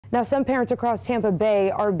Now, some parents across Tampa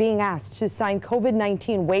Bay are being asked to sign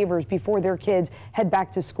COVID-19 waivers before their kids head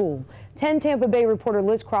back to school. 10 Tampa Bay reporter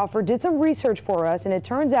Liz Crawford did some research for us, and it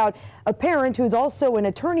turns out a parent who's also an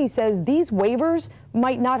attorney says these waivers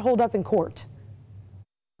might not hold up in court.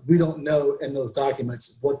 We don't know in those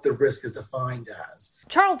documents what the risk is defined as.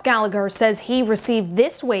 Charles Gallagher says he received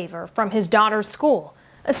this waiver from his daughter's school,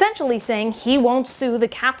 essentially saying he won't sue the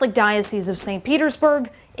Catholic Diocese of St. Petersburg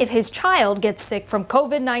if his child gets sick from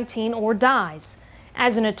COVID-19 or dies.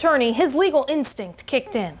 As an attorney, his legal instinct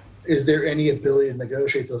kicked in. Is there any ability to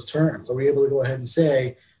negotiate those terms? Are we able to go ahead and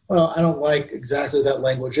say, well, I don't like exactly what that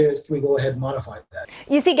language is. Can we go ahead and modify that?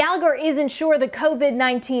 You see, Gallagher isn't sure the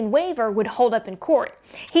COVID-19 waiver would hold up in court.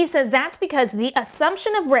 He says that's because the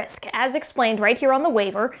assumption of risk, as explained right here on the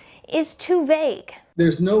waiver, is too vague.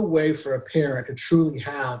 There's no way for a parent to truly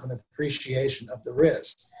have an appreciation of the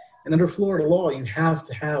risk. And under Florida law, you have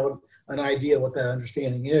to have an idea what that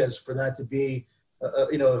understanding is for that to be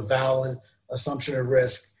a valid assumption of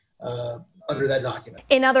risk under that document.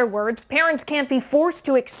 In other words, parents can't be forced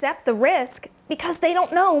to accept the risk because they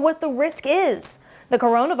don't know what the risk is. The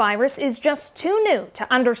coronavirus is just too new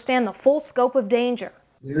to understand the full scope of danger.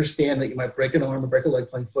 We understand that you might break an arm or break a leg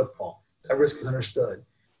playing football. That risk is understood.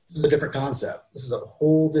 This is a different concept. This is a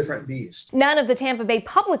whole different beast. None of the Tampa Bay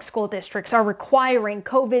public school districts are requiring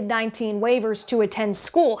COVID-19 waivers to attend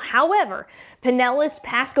school. However, Pinellas,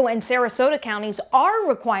 Pasco, and Sarasota counties are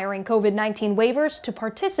requiring COVID-19 waivers to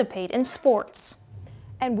participate in sports.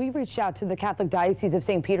 And we reached out to the Catholic Diocese of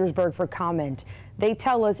St. Petersburg for comment. They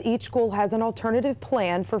tell us each school has an alternative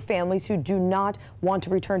plan for families who do not want to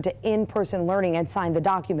return to in-person learning and sign the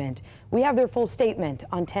document. We have their full statement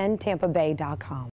on 10tampabay.com.